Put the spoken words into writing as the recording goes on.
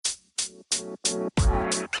Okay,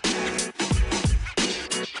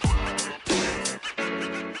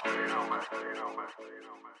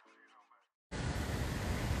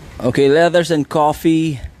 Leathers and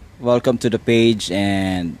Coffee, welcome to the page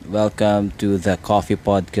and welcome to the Coffee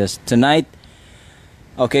Podcast tonight.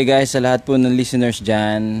 Okay guys, sa lahat po ng listeners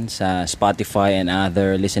dyan sa Spotify and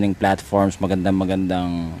other listening platforms,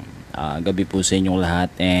 magandang gabi po sa inyong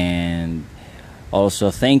lahat. And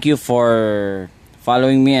also, thank you for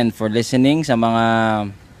following me and for listening sa mga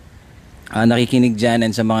nakikinig dyan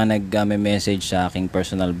and sa mga nag-message sa aking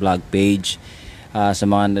personal blog page. Sa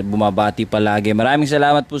mga bumabati palagi. Maraming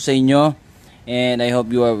salamat po sa inyo. And I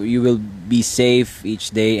hope you will be safe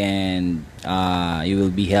each day and you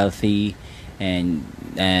will be healthy and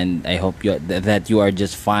I hope that you are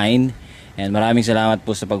just fine. And maraming salamat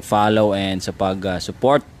po sa pag-follow and sa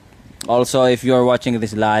pag-support. Also, if you are watching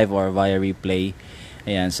this live or via replay,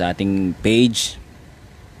 ayan, sa ating page.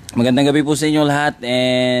 Magandang gabi po sa inyo lahat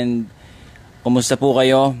and kumusta po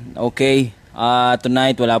kayo? Okay.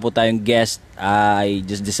 Tonight wala po tayong guest. I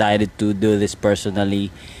just decided to do this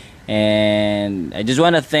personally and I just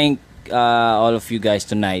want to thank all of you guys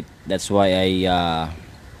tonight. That's why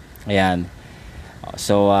ayan.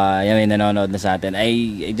 So yan, may nanonood na sa atin.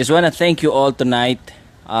 I just want to thank you all tonight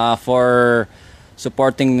for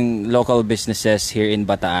supporting local businesses here in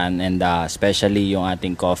Bataan and especially yung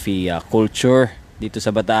ating coffee culture dito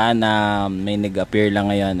sa Bataan na may nag-appear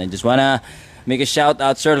lang ngayon. I just wanna make a shout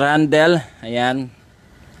out Sir Randel, ayan,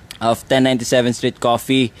 of 1097 Street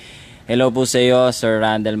Coffee. Hello po sa iyo, Sir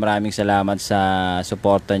Randel. Maraming salamat sa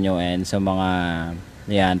suporta nyo and sa mga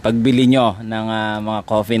ayan, pagbili nyo ng mga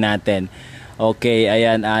coffee natin. Okay,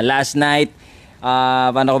 ayan, last night,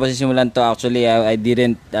 paano ko ba sisimulan to? Actually, I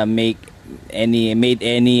didn't made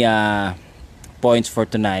any points for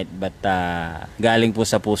tonight, but galing po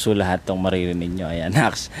sa puso lahat tong maririnig nyo. Ayan,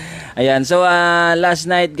 Nax. Ayan, so last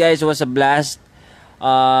night guys was a blast.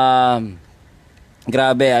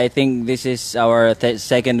 Grabe, I think this is our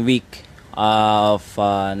second week of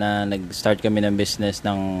na nag-start kami ng business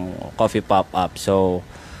ng coffee pop-up. So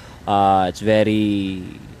it's very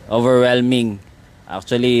overwhelming.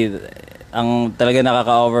 Actually, ang talaga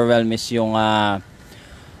nakaka-overwhelm is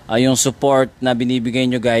yung support na binibigay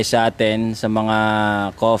nyo guys sa atin sa mga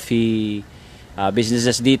coffee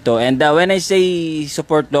businesses dito. And when I say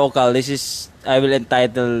support local, I will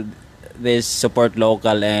entitle this support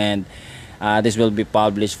local and this will be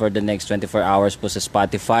published for the next 24 hours po sa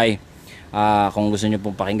Spotify. Kung gusto nyo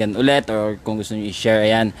pong pakinggan ulit or kung gusto nyo i-share,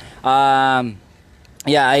 ayan.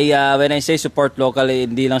 When I say support local,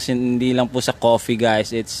 hindi lang po sa coffee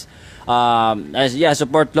guys. It's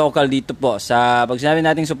support local dito po. Pag sinabi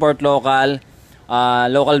nating support local,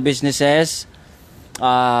 local businesses.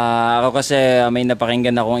 Ako kasi may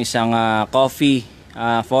napakinggan akong isang coffee,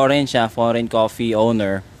 foreign coffee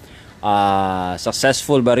owner,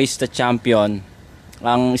 successful barista champion.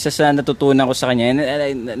 Ang isa sa natutunan ko sa kanya,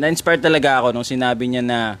 na-inspire talaga ako nung sinabi niya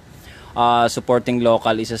na supporting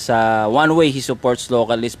local, isa sa one way he supports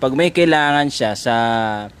local is pag may kailangan siya sa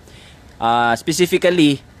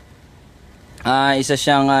specifically isa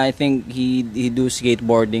siyang I think he do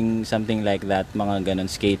skateboarding, something like that, mga ganun,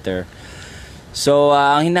 skater. So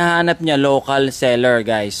ang hinahanap niya local seller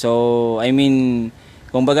guys. So I mean,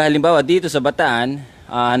 kung baga halimbawa dito sa Bataan,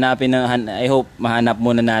 I hope mahanap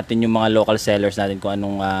muna natin yung mga local sellers natin kung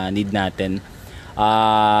anong need natin.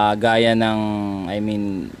 Gaya ng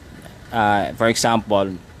for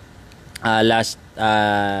example, last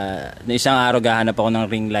isang araw naghahanap ako ng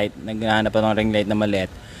ring light na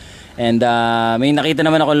maliit. And may nakita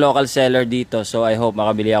naman ako local seller dito, so I hope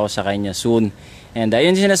makabili ako sa kanya soon. And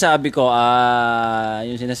yun sinasabi ko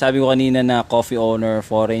kanina na coffee owner,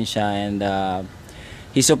 foreign siya, and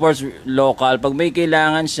he supports local. Pag may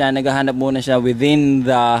kailangan siya, naghahanap muna siya within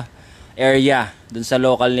the area, dun sa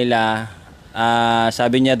local nila.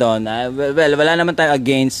 Sabi niya doon, wala naman tayo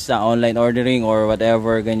against sa online ordering or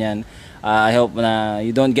whatever, ganyan. I hope na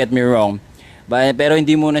you don't get me wrong. Pero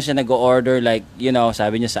hindi muna siya nag-order like,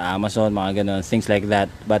 sabi niya sa Amazon, mga ganun, things like that.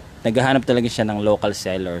 But naghahanap talaga siya ng local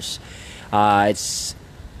sellers.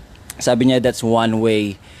 Sabi niya that's one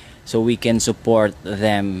way so we can support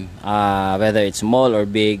them, whether it's small or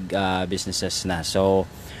big businesses na. So,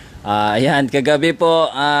 ayan, kagabi po,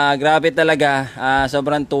 grabe talaga.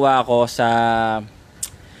 Sobrang tuwa ako sa,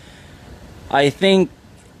 I think,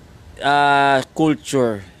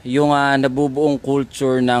 culture. Yung nabubuong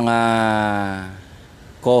culture ng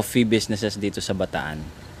coffee businesses dito sa Bataan.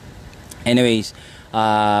 Anyways,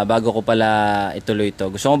 bago ko pala ituloy ito,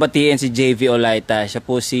 gusto kong batiin si JV Olaita. Siya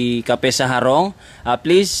po si Kape sa Harong.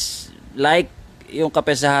 Please like yung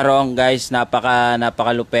Kape sa Harong guys,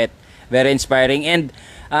 napakalupit. Very inspiring. And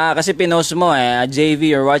kasi pinost mo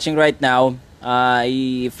JV, you're watching right now.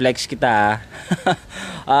 I-flex kita.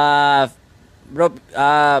 Bro,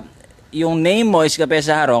 yung name mo is Kape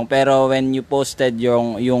sa Harong, pero when you posted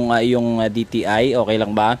yung DTI, okay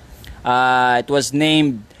lang ba? It was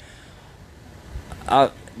named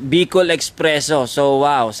Bicol Expresso. So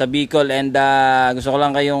wow, sa Bicol, and gusto ko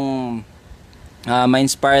lang kayong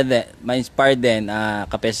ma-inspire din.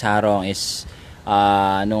 Kape sa Harong is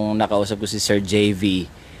nung nakausap ko si Sir JV,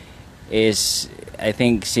 is I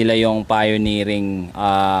think sila yung pioneering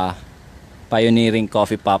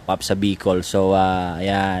coffee pop-up sa Bicol. So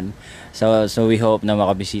ayan. So we hope na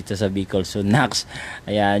makabisita sa Bicol soon. Next.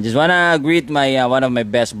 Ayan, just wanna greet my one of my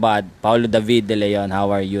best bud, Paulo David De Leon.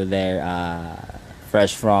 How are you there?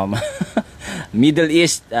 Fresh from Middle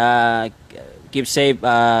East. Keep safe,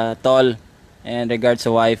 tol. And regards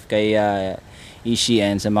sa wife kay Ishi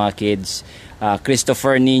and sa mga kids.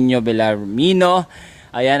 Christopher Nino Belarmino.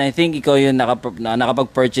 Ayan, I think ikaw yung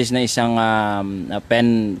nakapag-purchase na isang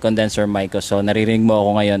pen condenser mic ko. So naririnig mo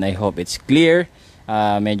ako ngayon. I hope it's clear.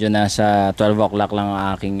 Medyo nasa 12 o'clock lang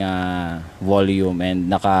ang aking volume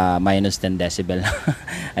and naka minus 10 decibel.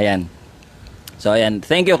 Ayan. So ayan,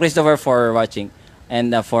 thank you Christopher for watching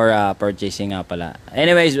and for purchasing nga pala.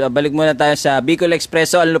 Anyways, balik muna tayo sa Bicol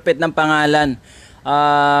Expresso. Ang lupit ng pangalan.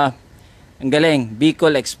 Ang galing,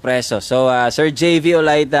 Bicol Expresso. So Sir JV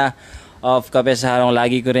Olaita of Kape sa Harong,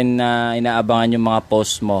 lagi ko rin inaabangan yung mga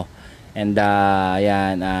post mo. And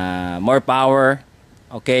ayan, more power.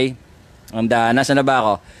 Okay? And nasa na ba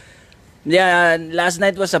ako? Yeah, last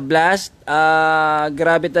night was a blast.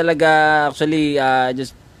 Grabe talaga. Actually,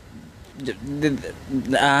 just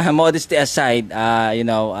modesty aside,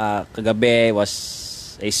 kagabi was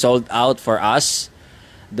a sold out for us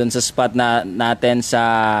dun sa spot natin sa...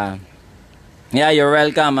 Yeah, you're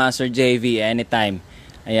welcome, Sir JV, anytime.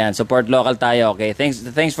 Ayan, support local tayo, okay?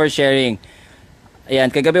 Thanks for sharing. Ayan,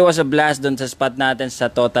 kagabi was a blast dun sa spot natin sa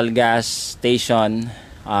Total Gas Station,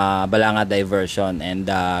 Balanga Diversion. And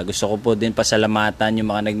gusto ko po din pasalamatan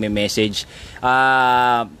yung mga nagme-message.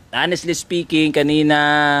 Honestly speaking, kanina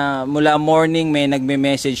mula morning may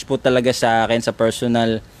nagme-message po talaga sa akin sa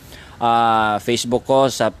personal Facebook ko,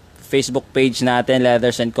 sa Facebook page natin,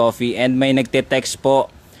 Leathers and Coffee. And may nagte-text po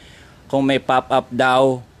kung may pop-up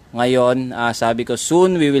daw ngayon. Sabi ko,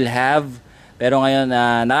 soon we will have. Pero ngayon,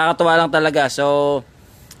 nakakatuwa lang talaga. So,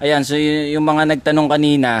 ayan. So, yung mga nagtanong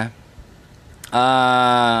kanina,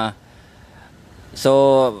 so,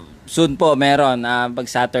 soon po, meron.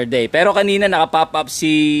 Pag Saturday. Pero kanina, nakapop-up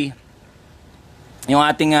yung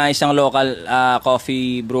ating isang local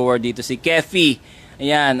coffee brewer dito, si Kefi.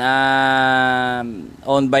 Ayan.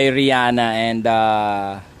 Owned by Rihanna and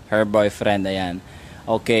her boyfriend. Ayan.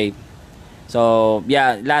 Okay. So,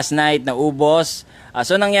 yeah, last night naubos.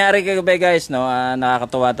 So nangyari kagabi guys, no,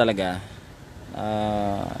 nakakatuwa talaga.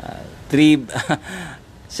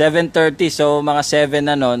 7:30, so mga 7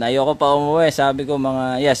 na noon, ayoko pa umuwi. Sabi ko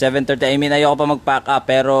 7:30. I mean, ayoko pa mag-pack up,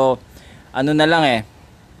 pero ano na lang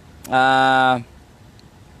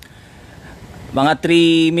mga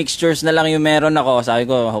 3 mixtures na lang yung meron ako. Sabi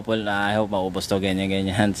ko, I hope maubos to,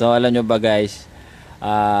 ganyan. So alam nyo ba guys,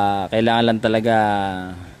 kailangan lang talaga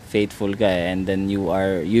faithful ka and then you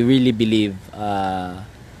really believe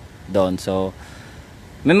doon. So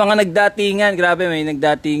may mga nagdatingan, grabe, may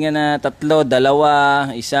nagdatingan na 3, 2,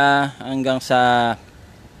 1 hanggang sa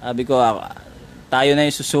sabi ko tayo na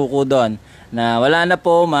yung susuko doon na wala na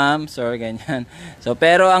po ma'am, sorry, ganyan. So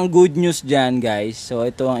pero ang good news dyan guys, so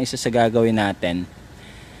ito ang isa sa gagawin natin.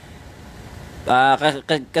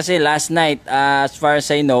 Kasi last night, as far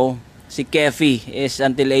as I know, si Kefi is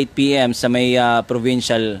until 8 PM sa may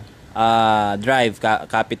Provincial Drive,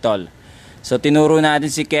 Capitol. So tinuro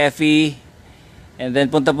natin si Kefi, and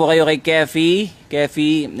then punta po kayo kay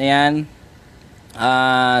Kefi, ayan,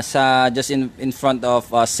 sa just in front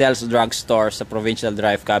of Cells Drugstore sa Provincial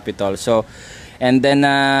Drive, Capitol. So and then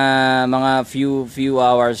mga few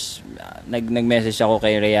hours nag-message ako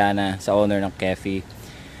kay Rihanna, sa owner ng Kefi.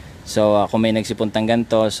 So kung may nagsipuntang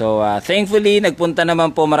ganito, so thankfully nagpunta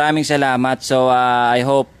naman po, maraming salamat. So I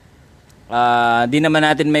hope di naman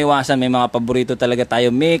natin may iwasan, may mga paborito talaga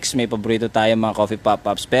tayo mix, may paborito tayo mga coffee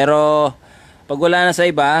pop-ups, pero pag wala na sa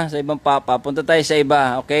ibang pop-up, punta tayo sa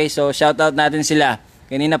iba, okay? So shout out natin sila.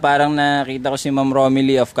 Kanina parang nakita ko si Ma'am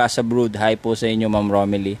Romilly of Casa Brood. Hi po sa inyo, Ma'am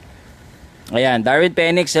Romilly. Ayan, Darwin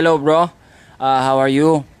Penix, hello bro, how are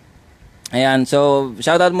you? Ayan, so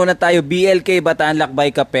shoutout muna tayo, BLK Bataan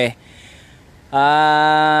Lakbay Kape.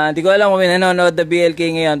 Hindi ko alam kung may nanonood na BLK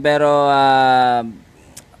ngayon, pero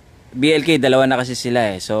BLK, dalawa na kasi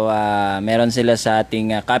sila So meron sila sa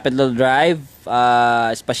ating Capitol Drive,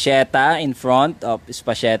 Espasieta in front of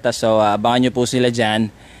Espasieta. So abangan nyo po sila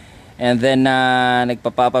dyan. And then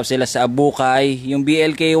nagpa-pop up sila sa Abukay. Yung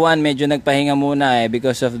BLK1 medyo nagpahinga muna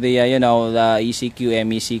because of the the ECQ,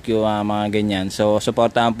 MECQ, mga ganyan. So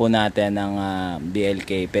suportahan po natin ang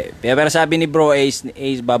BLK. Pero sabi ni Bro Ace,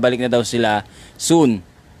 babalik na daw sila soon.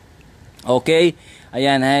 Okay?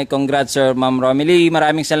 Ayan, hey, congrats Sir Ma'am Romilly.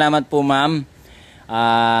 Maraming salamat po, Ma'am.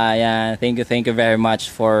 Ayan, thank you very much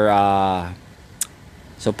for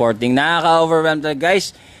supporting. Nakaka-overwhelm talaga,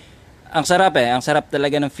 guys. Ang sarap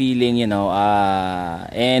talaga ng feeling,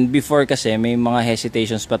 and before kasi may mga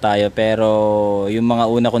hesitations pa tayo, pero yung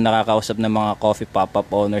mga una kong nakakausap ng mga coffee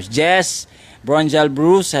pop-up owners, Jess, Bronjal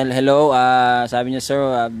Bruce, hello, sabi niya, sir,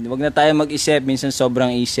 wag na tayo mag-isip, minsan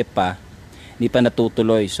sobrang isip pa, hindi pa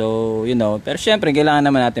natutuloy, so, pero syempre, kailangan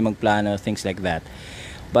naman natin magplano, things like that.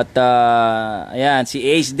 But, ayan, si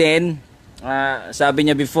Ace din, sabi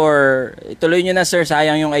niya before, ituloy nyo na sir,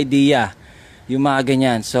 sayang yung idea. Yung mga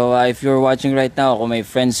ganyan. So, if you're watching right now, kung may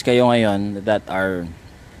friends kayo ngayon that are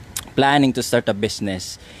planning to start a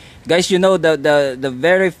business, guys, the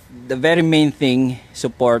very main thing,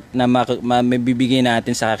 support na mabibigay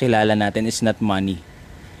natin sa kakilala natin is not money.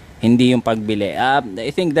 Hindi yung pagbili.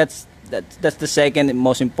 I think that's the second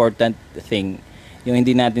most important thing. Yung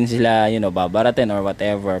hindi natin sila, babaratin or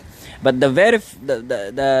whatever. But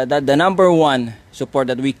the number one support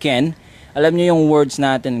that we can, alam niyo yung words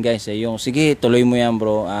natin, guys, yung sige, tuloy mo yan,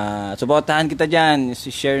 bro, suportahan kita dyan,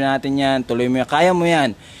 share natin yan, tuloy mo yan, kaya mo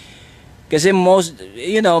yan. Kasi most,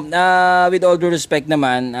 with all due respect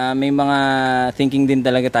naman, may mga thinking din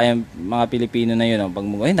talaga tayo mga Pilipino na pag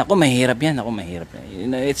naku, mahirap yan,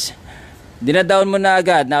 it's, dinadown mo na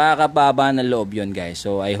agad, nakakababa ng loob yun, guys.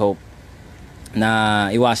 So I hope na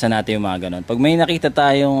iwasan natin yung mga ganon. Pag may nakita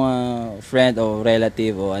tayong friend o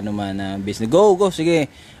relative o ano man na business, go, sige,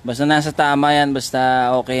 basta nasa tama yan,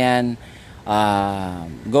 basta okay yan,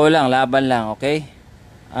 go lang, laban lang, okay?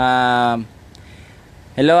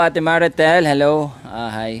 Hello Ate Maritel, hello,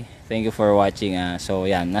 hi, thank you for watching. So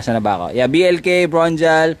yan, nasa na ba ako? Yeah, BLK,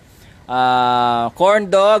 Bronjal, Corn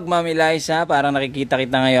Dog, Ma'am Eliza, parang nakikita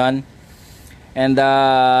kita ngayon. And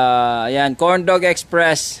ayan, Corn Dog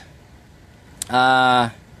Express,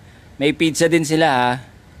 may pizza din sila,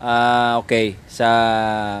 okay, sa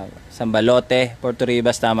Sambalote, Puerto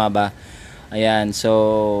Ribas, tama ba? Ayan,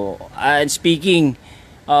 so speaking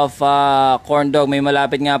of Corn Dog, may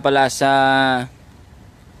malapit nga pala sa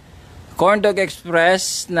Corn Dog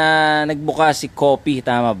Express na nagbuka si Coffee,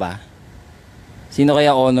 tama ba? Sino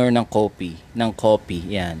kaya owner ng Coffee?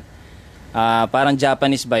 Yan. Parang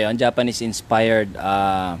Japanese ba yun? Japanese inspired.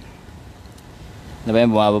 Ano ba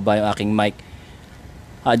yun? Bumababa yung aking mic.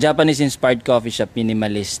 Japanese inspired coffee shop,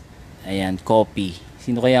 minimalist. Ayan, Coffee.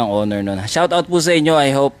 Sino kaya ang owner nun? Shout out po sa inyo.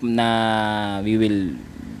 I hope na we will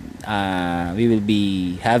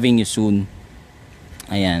be having you soon.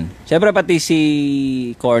 Ayan. Siyempre pati si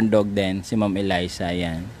Corn Dog din, si Ma'am Eliza.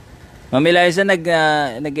 Ayan. Ma'am Eliza,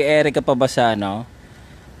 nag-e-ere ka pa ba sa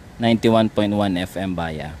 91.1 FM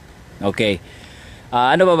Baya? Okay.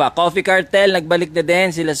 Ano ba? Coffee Cartel, nagbalik na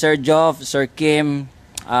din sila Sir Joff, Sir Kim,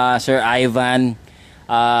 Sir Ivan.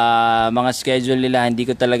 Mga schedule nila hindi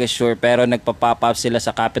ko talaga sure, pero nagpa-pop up sila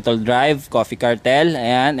sa Capitol Drive, Coffee Cartel,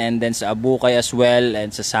 ayan, and then sa Abukay as well,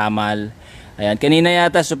 and sa Samal. Ayan, kanina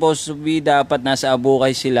yata supposed to be dapat nasa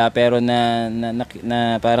Abukay sila, pero na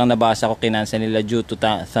parang nabasa ko kinansel nila due to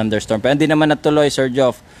thunderstorm. Pero hindi naman natuloy, Sir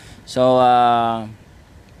Joff. So I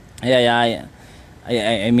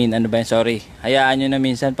mean, ano ba yun? Sorry. Hayaan nyo na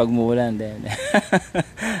minsan pag muulan.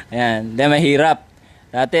 Ayan, mahirap.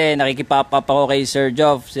 Dati nakikipop up ako kay Sir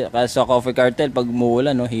Joff sa Coffee Cartel pag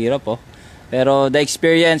umuulan, hirap Pero the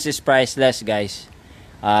experience is priceless, guys.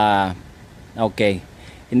 Okay.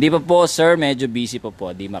 Hindi pa po, sir, medyo busy pa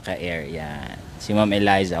po, di maka-air. Yan. Si Ma'am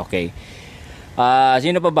Eliza, okay.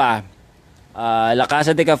 Sino pa ba? La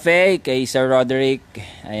Casa de Cafe kay Sir Roderick.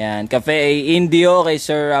 Ayan, Cafe Indio kay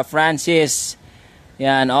Sir Francis.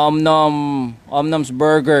 Yan, Omnom's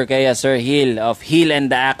Burger kay Sir Hill of Hill and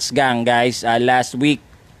the Axe Gang, guys. Last week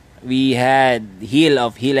we had Hill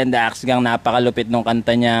of Hill and the Axe Gang. Napakalupit nung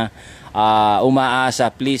kanta niya. Umaasa.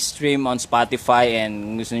 Please stream on Spotify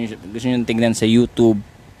and gusto niyo tingnan sa YouTube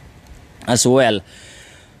as well.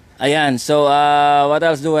 Ayan, so what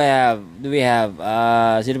else do we have?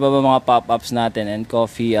 Sino pa ba mga pop-ups natin and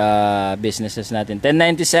coffee businesses natin?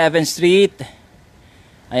 1097 Street.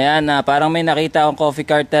 Ayan, parang may nakita akong Coffee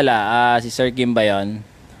Cartel si Sir Kim ba yun?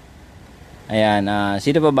 Ayan,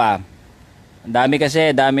 sino pa ba? Dami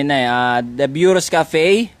na The Bureau's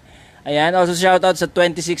Cafe. Ayan, also shoutout sa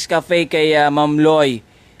 26 Cafe kay Ma'am Loy.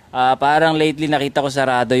 Parang lately nakita ko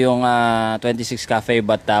sarado yung 26 Cafe,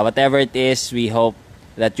 but whatever it is, we hope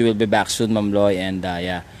that you will be back soon, Ma'am Loy, and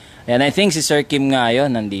yeah. And I think si Sir Kim nga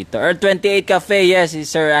yun, nandito. Or 28 Cafe, yes, si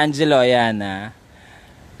Sir Angelo, yan.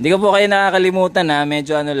 Hindi ko po kayo nakakalimutan,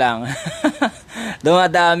 medyo ano lang.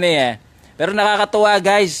 Dumadami Pero nakakatuwa,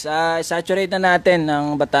 guys. Saturate na natin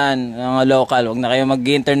ng Bataan, ng local. Huwag na kayo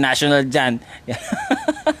mag-international dyan.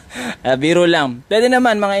 Biro lang. Pwede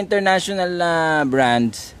naman mga international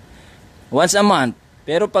brands once a month.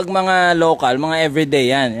 Pero pag mga local, mga everyday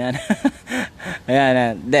yan.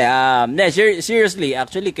 Ayan. Seriously,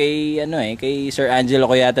 actually kay kay Sir Angelo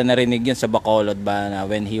ko yata narinig yun sa Bacolod ba na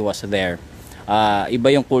when he was there. Iba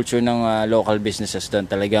yung culture ng local businesses doon.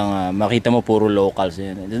 Talagang makita mo puro locals.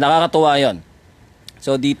 Nakakatuwa yon.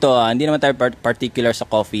 So dito, hindi naman tayo particular sa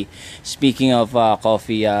coffee. Speaking of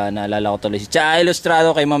coffee, naalala ko tuloy si Cha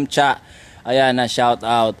Ilustrado kay Ma'am Cha. Ayan, shout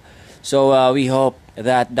out. So we hope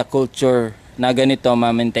that the culture na ganito,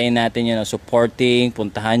 ma-maintain natin supporting,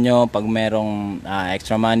 puntahan nyo pag merong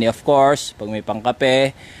extra money, of course, pag may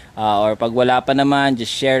pangkape, or pag wala pa naman,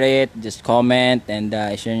 just share it, just comment, and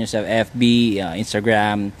share nyo sa FB,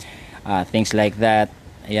 Instagram, things like that.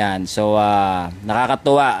 Ayan, so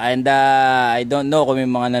nakakatuwa, and I don't know kung may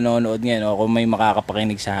mga nanonood ngayon o kung may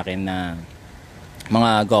makakapakinig sa akin na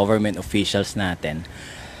mga government officials natin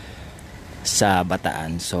sa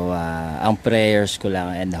Bataan. So ang prayers ko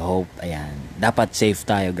lang and hope, ayan, dapat safe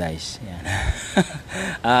tayo, guys. Ayan.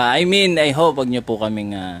 I hope wag nyo po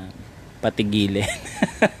kaming patigilin.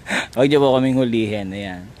 Wag nyo po kaming hulihin.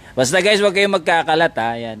 Ayan. Basta guys, wag kayong magkakalat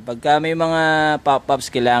Ayan. Pagka may mga pop-ups,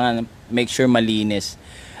 kailangan make sure malinis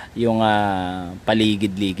yung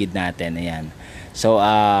paligid-ligid natin. Ayan. So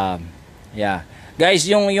yeah. Guys,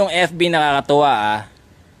 yung FB nakakatuwa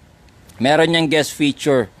meron niyang guest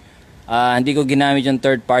feature. Hindi ko ginamit yung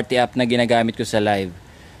third party app na ginagamit ko sa live.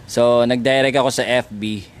 So, nag-direct ako sa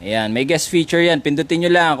FB. Ayan, may guest feature yan. Pindutin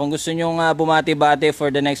nyo lang. Kung gusto nyo bumati-bati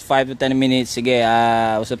for the next 5 to 10 minutes, sige,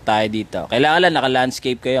 usap tayo dito. Kailangan lang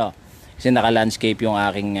naka-landscape kayo. Kasi naka-landscape yung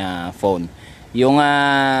aking phone. Yung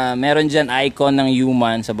meron dyan icon ng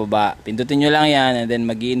human sa baba. Pindutin nyo lang yan and then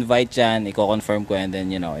mag-i-invite yan. Iko-confirm ko and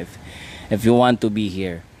then, if you want to be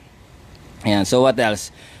here. Ayan, so what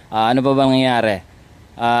else? Ano pa bang nangyari?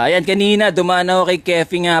 Ayan, kanina dumaan ako kay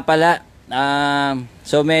Kefi nga pala.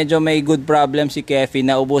 So medyo may good problem si Kefi.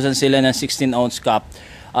 Naubusan sila ng 16-ounce cup.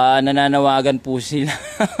 Nananawagan po sila.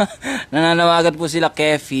 Nananawagan po sila,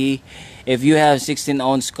 Kefi. If you have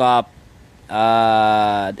 16-ounce cup,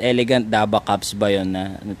 elegant Daba cups ba yun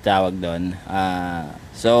na tawag doon?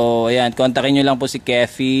 So ayan, kontakin nyo lang po si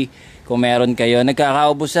Kefi kung meron kayo.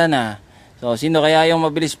 Nagkakaubusan So sino kaya yung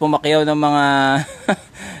mabilis pumakyaw ng mga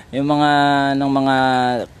yung mga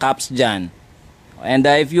cups dyan? And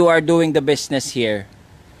if you are doing the business here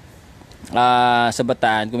sa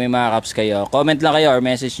Bataan, kung may mga cups kayo, comment lang kayo or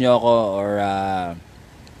message nyo ako or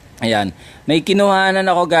ayan. May kinuhanan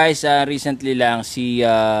ako, guys, recently lang si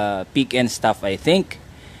Peak and Stuff, I think.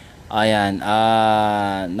 Ayan,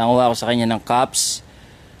 nakuha ko sa kanya ng cups.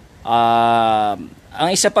 Ang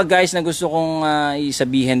isa pa, guys, na gusto kong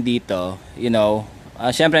isabihin dito,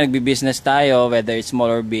 syempre nagbi-business tayo, whether it's small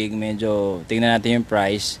or big, medyo tingnan natin yung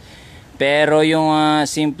price. Pero yung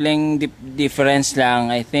simpleng difference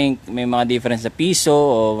lang, I think may mga difference sa piso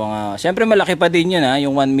o mga, syempre malaki pa din yun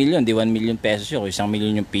yung 1 million, di 1 million pesos yun, 1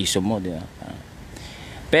 million yung piso mo, di ba?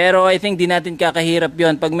 Pero I think di natin kakahirap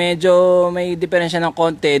yon. Pag medyo may diferensya ng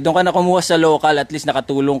konti, doon ka na kumuha sa local, at least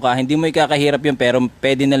nakatulong ka. Hindi mo ikakahirap yun, pero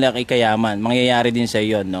pwede na lang ikayaman. Mangyayari din sa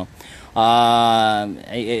iyo, no?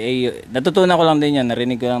 Natutunan ko lang din yan.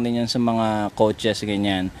 Narinig ko lang din yan sa mga coaches,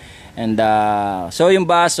 ganyan. And so yung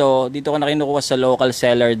baso, dito ko na kinukuha sa local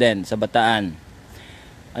seller din, sa Bataan.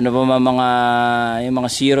 Ano pa yung mga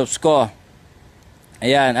syrups ko.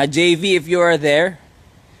 Ayan, JV, if you are there.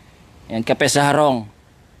 Ayan, kape sa harong.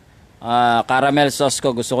 Caramel sauce ko,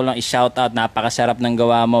 gusto ko lang i-shout out, napakasarap ng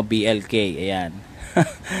gawa mo, BLK. Ayan.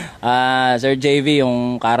 Sir JV,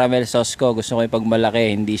 yung caramel sauce ko, gusto ko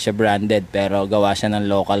ipagmalaki, hindi siya branded, pero gawa siya ng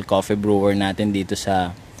local coffee brewer natin dito sa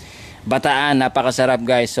Bataan. Napakasarap,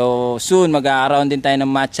 guys. So soon mag-around din tayo ng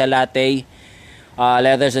matcha latte,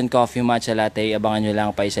 Leathers and Coffee matcha latte. Abangan nyo lang,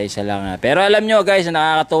 pa isa-isa lang. Pero alam nyo, guys,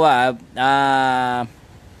 nakakatuwa,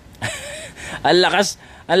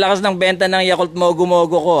 ang lakas ng benta ng Yakult Mogu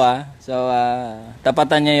Mogu ko So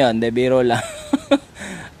tapatan niya 'yon, de biro lang.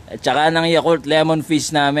 At saka ng Yakult Lemon Fizz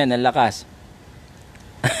namin, ang lakas.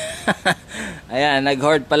 Ayan,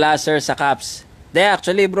 nag-hoard pala sir sa cups.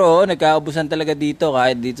 Actually bro, nagkaubusan talaga dito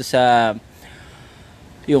kahit dito sa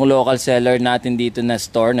yung local seller natin dito na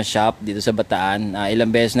store, na shop dito sa Bataan.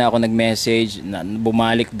 Ilang beses na ako nag-message,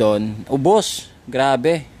 bumalik doon. Ubos,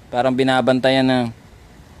 grabe. Parang binabantayan na,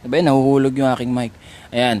 diba, nahuhulog yung aking mic.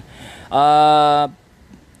 Ayan.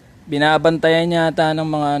 Binabantayan yata ng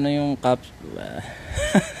mga ano yung caps.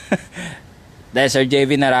 Dahil Sir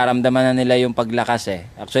JV, nararamdaman na nila yung paglakas eh.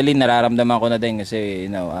 Actually, nararamdaman ko na din kasi,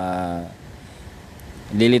 you know,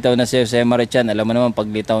 lilitaw na si Jose Marichan. Alam mo naman,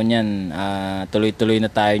 paglitaw niyan, tuloy-tuloy na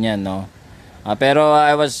tayo niyan, no? Pero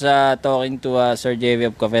I was talking to Sir JV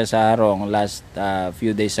of Cafe sa Harong last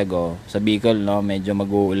few days ago sa Bicol, no? Medyo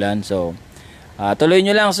mag-uulan. So, tuloy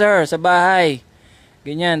nyo lang, sir, sa bahay.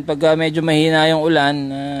 Ganyan, pag medyo mahina yung ulan,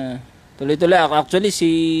 tuloy-tuloy. Actually,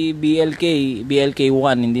 si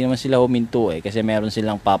BLK1, hindi naman sila huminto eh. Kasi meron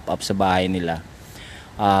silang pop-up sa bahay nila.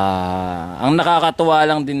 Ang nakakatuwa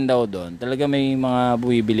lang din daw doon, talaga may mga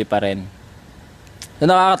buwibili pa rin. So,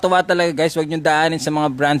 nakakatuwa talaga guys, wag nyo daanin sa mga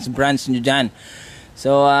brands nyo dyan.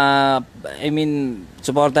 So, I mean,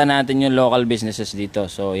 supportan natin yung local businesses dito.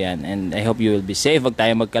 So, yan. And I hope you will be safe. Wag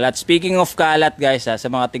tayo magkalat. Speaking of kalat guys, sa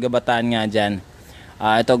mga tiga-Bataan nga dyan,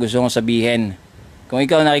 ito gusto kong sabihin. Kung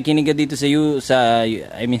ikaw nakikinig ka dito sa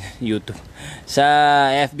YouTube, sa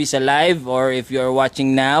FB, sa live, or if you're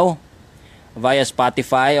watching now via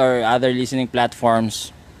Spotify or other listening platforms,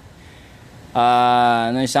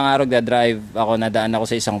 noong isang araw drive ako, nadaan ako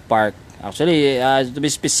sa isang park. Actually, to be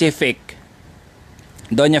specific,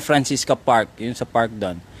 Doña Francisca Park, yun sa park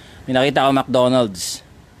doon. May nakita ako McDonald's.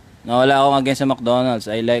 Wala akong against sa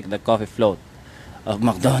McDonald's. I like the coffee float of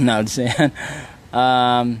McDonald's. Ayan.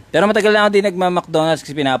 Pero matagal na ako din nagma-McDonald's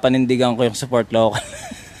kasi pinapanindigan ko yung support local.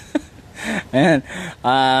 Ayan.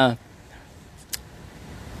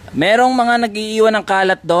 Merong mga nag-iiwan ng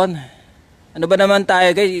kalat doon. Ano ba naman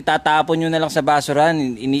tayo guys, itatapon nyo na lang sa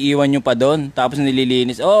basuran, iniiwan nyo pa doon, tapos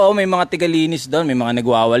nililinis. Oo, may mga tigalinis doon, may mga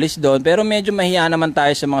nagwawalis doon, pero medyo mahiya naman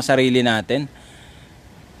tayo sa mga sarili natin.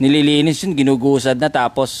 Nililinis yun, ginugusad na,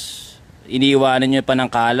 tapos iniiwanan nyo pa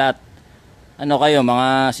ng kalat. Ano kayo,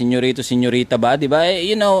 mga senyorita ba, di ba?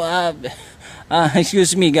 You know,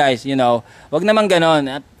 excuse me guys, you know, wag naman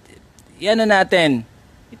ganon. At ano natin,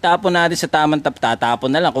 itapon natin sa tamang tatapon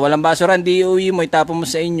na lang. Kung walang basura, hindi iuwi mo, itapon mo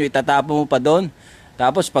sa inyo, itatapon mo pa doon.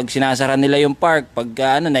 Tapos pag sinasara nila yung park, pag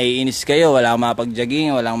naiinis kayo, walang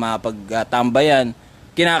mapag-jogging, walang mapag-tambayan,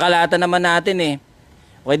 kinakalatan naman natin eh.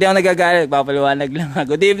 Okay, di ako nagagalit, papaliwanag lang.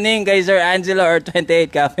 Good evening kay Sir Angelo or 28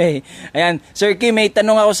 Cafe. Ayan, Sir Kim, may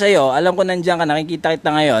tanong ako sa iyo. Alam ko nandiyan ka, nakikita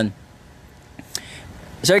kita ngayon.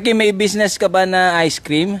 Sir Kim, may business ka ba na ice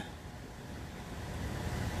cream?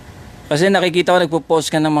 Kasi nakikita ko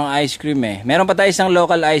nagpo-post ka ng mga ice cream eh. Meron pa tayo isang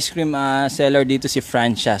local ice cream seller dito, si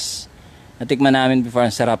Franchas. Natikman namin before,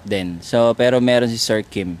 ang sarap din. So, pero meron si Sir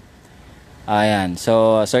Kim. Ayan.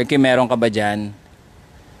 So, Sir Kim, meron ka ba dyan?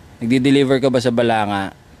 Nagdi-deliver ka ba sa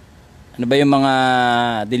Balanga? Ano ba yung mga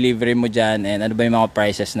delivery mo dyan? And ano ba yung mga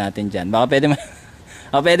prices natin dyan? Baka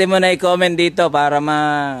pwede mo na i-comment dito para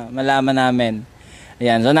malaman namin.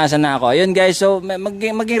 Ayan. So, nasa na ako. Ayun guys. So,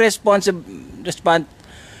 maging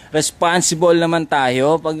responsible naman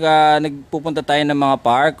tayo pag nagpupunta tayo ng mga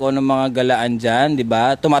park o ng mga galaan dyan, di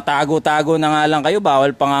ba? Tumatago-tago na nga lang kayo,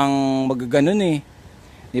 bawal pang magaganon eh.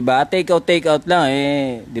 Di ba? Take out lang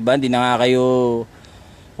eh. Di ba? Hindi na nga kayo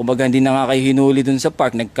hinuli dun sa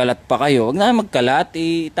park, nagkalat pa kayo. Wag na magkalat,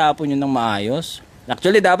 itapon nyo ng maayos.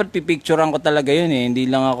 Actually, dapat pipicturean ko talaga yun eh. Hindi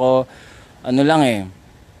lang ako,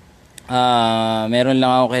 meron lang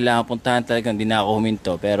ako kailangan puntahan talaga, hindi na ako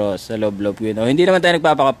huminto, pero sa loob-loob ko yun. Hindi naman tayo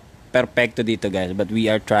nagpapaka-perfecto dito guys, but we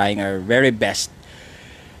are trying our very best,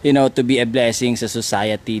 to be a blessing sa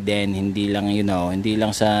society din, hindi lang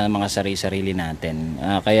sa mga sarili-sarili natin.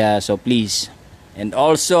 Kaya, so please, and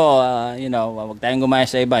also, wag tayong gumaya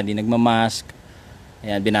sa iba, hindi nagmamask,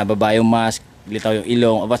 ayan, binababa yung mask, litaw yung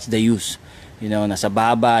ilong, what's the use? Nasa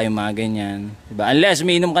baba, yung mga ganyan. Diba? Unless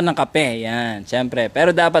umiinom ka ng kape, yan, syempre.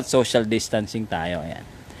 Pero dapat social distancing tayo, ayan.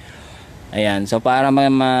 Ayan, so para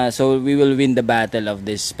so we will win the battle of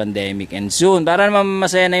this pandemic. And soon, para naman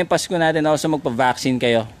masaya na yung Pasko natin, also magpa-vaccine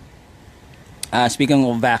kayo. Speaking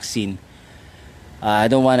of vaccine, I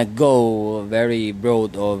don't wanna go very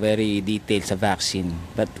broad or very detailed sa vaccine.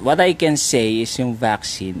 But what I can say is yung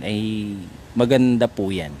vaccine ay maganda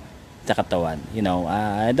po yan sa katawan.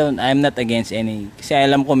 I'm not against any, kasi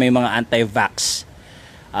alam ko may mga anti-vax.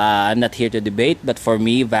 I'm not here to debate, but for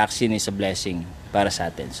me, vaccine is a blessing para sa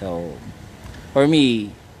atin. So, for me,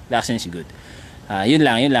 vaccine is good. Yun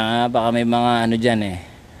lang. Baka may mga dyan eh.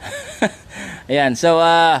 Ayan, so,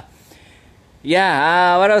 what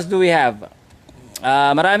else do we have?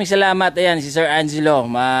 Maraming salamat. Ayan, si Sir Angelo.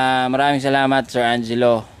 Maraming salamat, Sir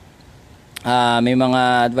Angelo. May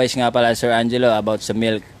mga advice nga pala Sir Angelo about sa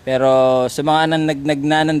milk. Pero sa mga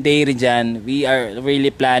nag-non-dairy dyan, we are really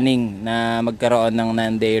planning na magkaroon ng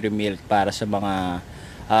non-dairy milk para sa mga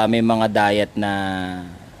may mga diet na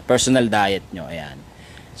personal diet nyo. Ayan.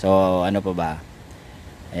 So, ano pa ba?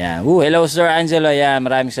 Ayan. Hello Sir Angelo. Ayan.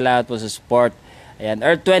 Maraming salamat po sa support. Ayan.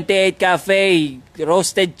 Earth 28 Cafe.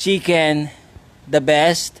 Roasted chicken. The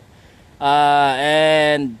best.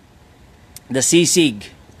 And the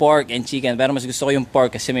sisig. Pork and chicken. Pero mas gusto ko yung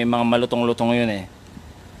pork kasi may mga malutong-lutong yun eh.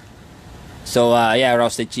 So, yeah.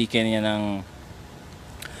 Roasted chicken. Yan ang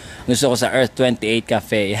gusto ko sa Earth 28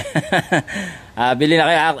 Cafe. Bili na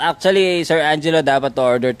kayo. Actually, Sir Angelo, dapat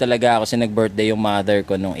order talaga ako kasi nag-birthday yung mother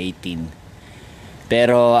ko nung 18.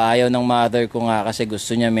 Pero ayaw ng mother ko nga kasi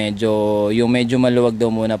gusto niya medyo maluwag daw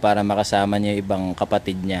muna para makasama niya yung ibang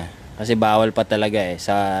kapatid niya. Kasi bawal pa talaga eh.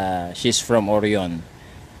 She's from Orion.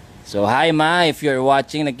 So, hi ma, if you're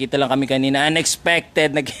watching, nagkita lang kami kanina.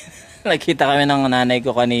 Unexpected, nagkita kami ng nanay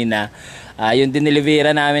ko kanina. Yung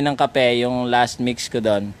dinilivera namin ng kape, yung last mix ko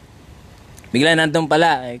doon. Bigla nandun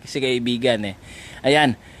pala, kasi kaibigan eh.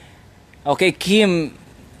 Ayan. Okay,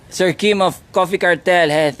 Sir Kim of Coffee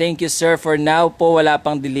Cartel. Hey, thank you sir. For now po, wala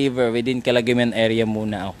pang deliver. Within Calagaman area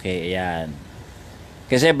muna. Okay, ayan.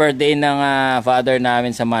 Kasi birthday ng father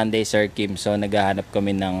namin sa Monday, Sir Kim. So, naghahanap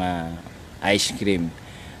kami ng ice cream.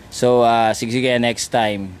 So, sige next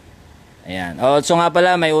time. Ayan. So nga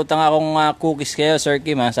pala, may utang akong cookies kayo, Sir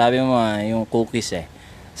Kim. Sabi mo yung cookies eh.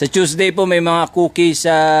 Sa Tuesday po, may mga cookies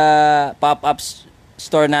sa pop-up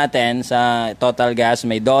store natin sa Total Gas.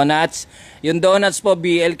 May donuts. Yung donuts po,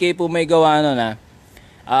 BLK po may gawa nun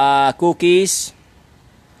cookies.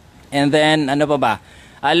 And then, ano pa ba?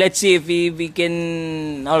 Let's see if we can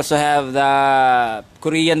also have the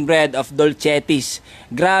Korean bread of Dolcettis.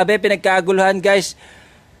 Grabe, pinagkaguluhan guys.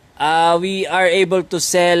 We are able to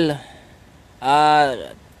sell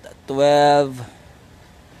 12,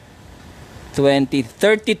 20,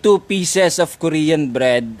 32 pieces of Korean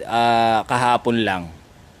bread kahapon lang.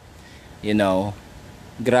 You know.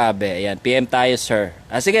 Grabe. Ayan. PM tayo, sir.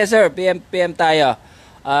 Sige, sir. PM tayo.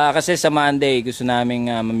 Kasi sa Monday, gusto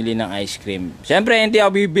naming mamili ng ice cream. Siyempre, hindi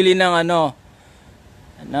ako bibili ng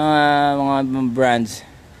mga brands.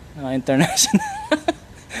 Mga international.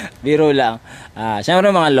 Biro lang.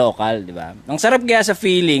 Siyempre, mga local, di ba? Ang sarap kaya sa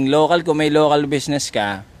feeling, local, kung may local business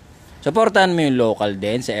ka, supportan mo yung local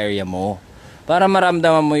din sa area mo. Para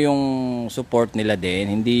maramdaman mo yung support nila din.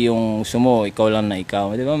 Hindi yung sumo, ikaw lang na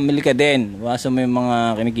ikaw. Di ba? Mili ka din. Basta mo yung mga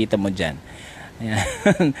kinikita mo dyan. Ayan.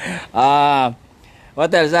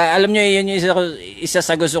 What else? Alam nyo, yun yung isa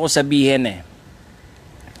sa gusto ko sabihin eh.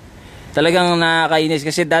 Talagang nakakainis.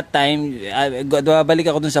 Kasi that time, balik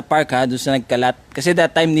ako dun sa park dun sa nagkalat. Kasi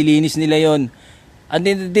that time, nilinis nila yun.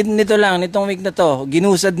 Nito lang, nitong week na to,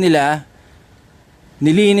 ginusad nila,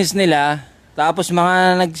 nilinis nila, tapos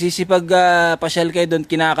mga nagsisipag pasyal kayo doon,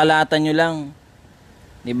 kinakalatan nyo lang.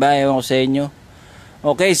 Diba? Ewan ko sa inyo.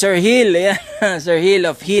 Okay, Sir Hill. Sir Hill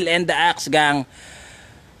of Hill and the Axe Gang.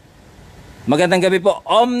 Magandang gabi po.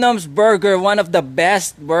 Omnom's Burger, one of the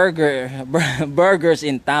best burgers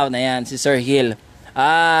in town. Ayan, si Sir Hill.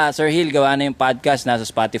 Sir Hill, gawa na yung podcast. Nasa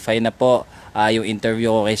Spotify na po yung interview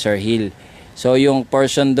ko kay Sir Hill. So, yung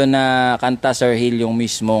portion doon na kanta, Sir Hill, yung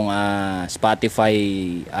mismong Spotify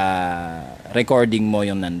recording mo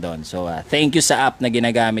yung nandun. So, thank you sa app na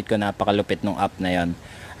ginagamit ko. Napakalupit ng app na yon.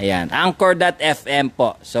 Ayan, Anchor.fm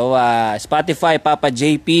po. So, Spotify, Papa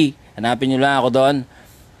JP. Hanapin nyo lang ako doon.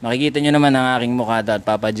 Makikita nyo naman ang aking mukha doon,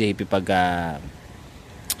 Papa JP, pag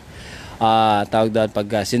tawag doon,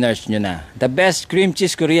 pag sinearch nyo na. The best cream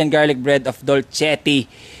cheese Korean garlic bread of Dolcetti.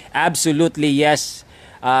 Absolutely, yes.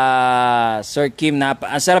 Sir Kim,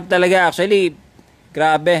 ang sarap talaga. Actually,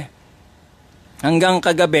 grabe. Hanggang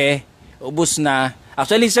kagabi, ubos na.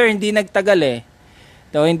 Actually, sir, hindi nagtagal eh.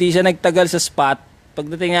 So, hindi siya nagtagal sa spot.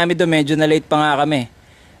 Pagdating namin doon, medyo na late pa nga kami.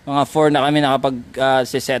 Mga 4 na kami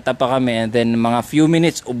nakapag-set up pa kami. And then, mga few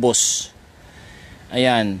minutes, ubos.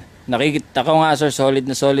 Ayan. Nakikita ko nga, sir, solid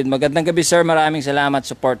na solid. Magandang gabi, sir. Maraming salamat.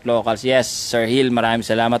 Support locals. Yes, Sir Hill, maraming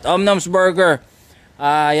salamat. Omnom's Burger.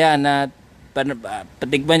 Ayan,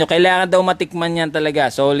 patikman nyo. Kailangan daw matikman yan talaga.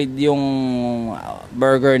 Solid yung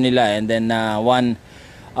burger nila. And then,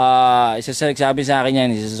 isa sa nagsabi sa akin yan,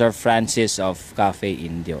 is Sir Francis of Cafe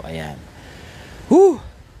Indio. Ayan. Whew!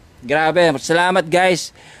 Grabe. Salamat,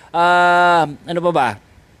 guys. Ano pa ba?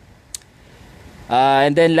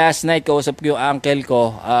 And then last night, kausap ko yung uncle ko.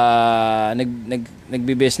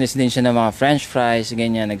 Nagbi-business din siya ng mga french fries.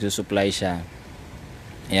 Ganyan, nagsusupply siya.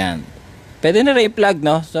 Ayan. Pwede na rin i-plug,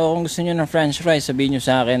 no? So, kung gusto nyo ng french fries, sabihin nyo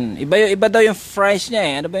sa akin. Iba daw yung fries niya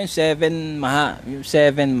eh. Ano ba yung 7 maha? Yung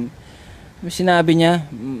 7 Sinabi niya,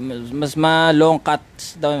 mas ma-long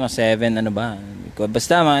cuts daw, mga 7, ano ba?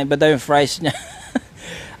 Basta, iba daw yung fries niya.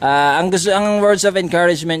 Ang words of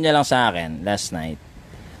encouragement niya lang sa akin last night,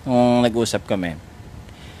 nung nag-usap kami.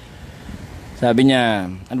 Sabi niya,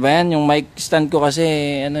 ano ba yan? Yung mic stand ko kasi,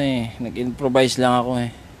 nag-improvise lang ako eh.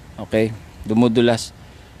 Okay, dumudulas.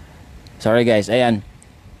 Sorry guys, ayan.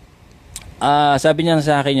 Sabi niya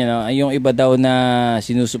sa akin, yung iba daw na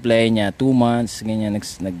sinusupply niya 2 months, ganyan,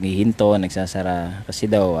 naghihinto, nagsasara kasi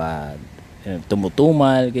daw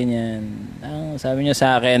tumutumal, ganyan. Sabi niya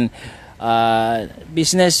sa akin,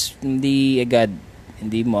 business hindi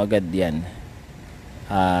mo agad yan.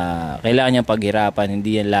 Kailangan niyang paghirapan,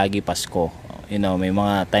 hindi yan lagi Pasko. May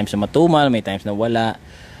mga times na matumal, may times na wala.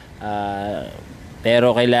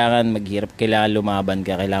 Pero kailangan maghirap, kailangan lumaban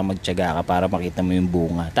ka, kailangan magtiyaga ka para makita mo yung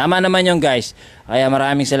bunga. Tama naman yung guys. Kaya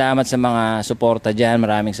maraming salamat sa mga suporta dyan.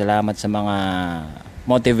 Maraming salamat sa mga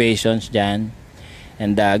motivations dyan.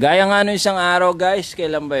 And gaya nga isang araw guys,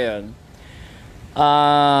 kailan ba yun?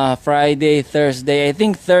 Friday, Thursday. I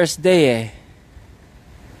think Thursday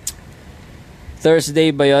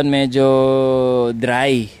Thursday ba yun? Medyo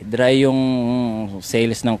dry. Dry yung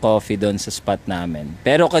sales ng coffee doon sa spot namin.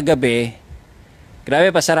 Pero kagabi, grabe,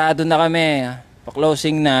 pasarado na kami.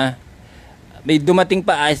 Pa-closing na. May dumating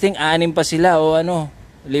pa, I think 6 pa sila o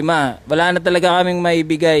 5. Wala na talaga kaming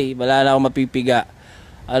maibigay. Wala na akong mapipiga.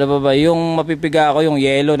 Ano ba? Yung mapipiga ako, yung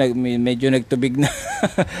yellow, medyo nagtubig na.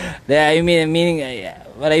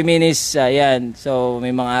 What I mean is, yan. So, may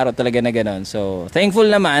mga araw talaga na gano'n. So, thankful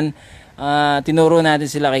naman. Tinuro natin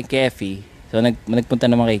sila kay Kefi. So, nagpunta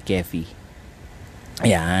naman kay Kefi.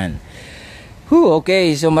 Ayan.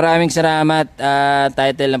 Okay, so maraming salamat.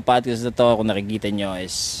 Title ng podcast na to, kung nakikita nyo,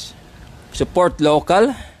 is Support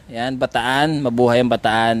Local. Yan, Bataan. Mabuhay ang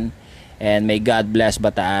Bataan. And may God bless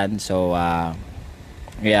Bataan. So,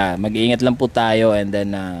 mag-iingat lang po tayo. And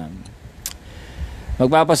then,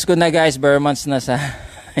 magpapasko na guys. Bare months na sa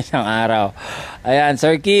isang araw. Ayan,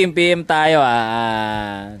 Sir Kim, PM tayo.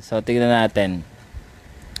 So, tignan natin.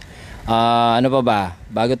 Ano pa ba?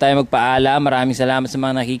 Bago tayo magpaalam, maraming salamat sa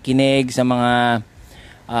mga nakikinig, sa mga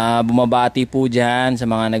bumabati po dyan, sa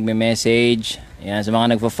mga nagme-message, yan, sa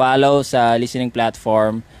mga nagfa-follow sa listening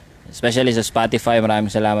platform, especially sa Spotify. Maraming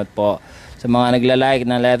salamat po sa mga nagla-like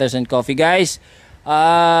ng Letters and Coffee guys.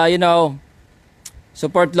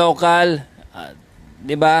 Support local,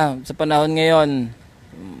 'di ba? Sa panahon ngayon,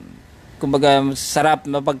 kumbaga sarap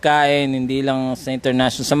na pagkain, hindi lang sa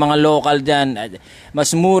international, sa mga local dyan,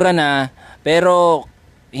 mas mura na, pero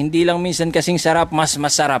hindi lang minsan kasing sarap, mas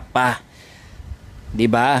masarap pa, di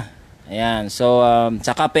ba? Ayan, so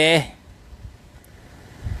sa kape,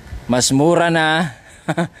 mas mura na,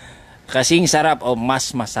 kasing sarap o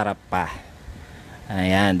mas masarap pa.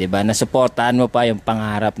 Ayan, di ba? Nasuportahan mo pa yung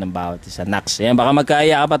pangarap ng bawat isa. Next, ayan, baka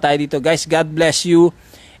magkaya ka pa tayo dito guys. God bless you.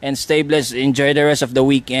 And stay blessed. Enjoy the rest of the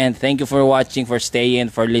weekend. Thank you for watching, for staying,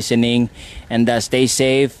 for listening. And stay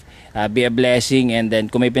safe. Be a blessing. And then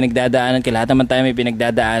kung may pinagdadaanan ka, lahat naman tayo may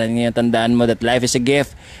pinagdadaanan ngayon, tandaan mo that life is a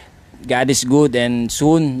gift. God is good. And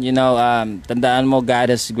soon, tandaan mo, God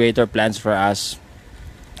has greater plans for us.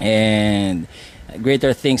 And greater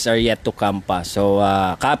things are yet to come pa. So,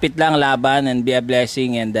 kapit lang, laban, and be a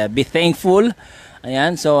blessing. And be thankful.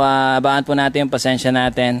 Ayan. So, abangan po natin yung pasensya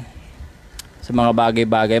natin sa mga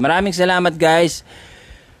bagay-bagay. Maraming salamat guys.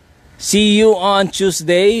 See you on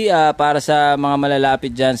Tuesday para sa mga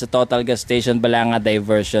malalapit dyan sa Total Gas Station Balanga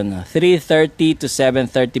Diversion. 3:30 to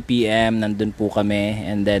 7:30 PM nandun po kami.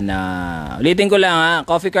 And then ulitin ko lang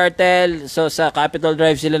Coffee Cartel. So sa Capitol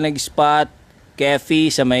Drive sila nag-spot.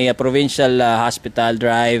 Kefi sa may Provincial Hospital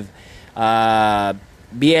Drive.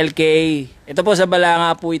 BLK. Ito po sa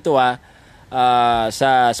Balanga po ito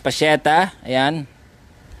sa Spasieta. Ayan.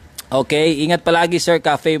 Okay, ingat palagi sir,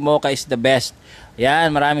 Cafe Mocha is the best. Ayan,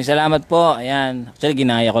 maraming salamat po. Ayan, actually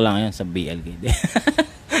ginaya ko lang yan sa BLK.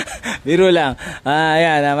 Biro lang.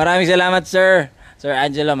 Ayan, maraming salamat sir. Sir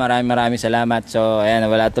Angelo, maraming salamat. So, ayan,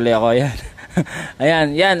 wala tuloy ako. Ayan. Ayan,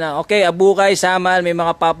 yan. Okay, Abukay, Samal, may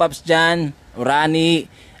mga pop-ups dyan. Urani,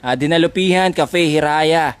 Dinalupihan, Cafe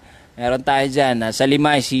Hiraya. Meron tayo dyan. Sa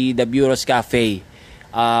Limay, si The Bureau's Cafe.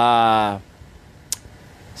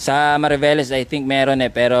 Sa Mariveles, I think meron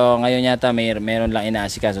pero ngayon yata meron lang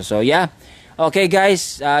inaasikaso. So, yeah. Okay,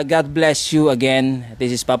 guys. God bless you again. This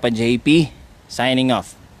is Papa JP signing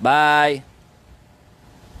off. Bye!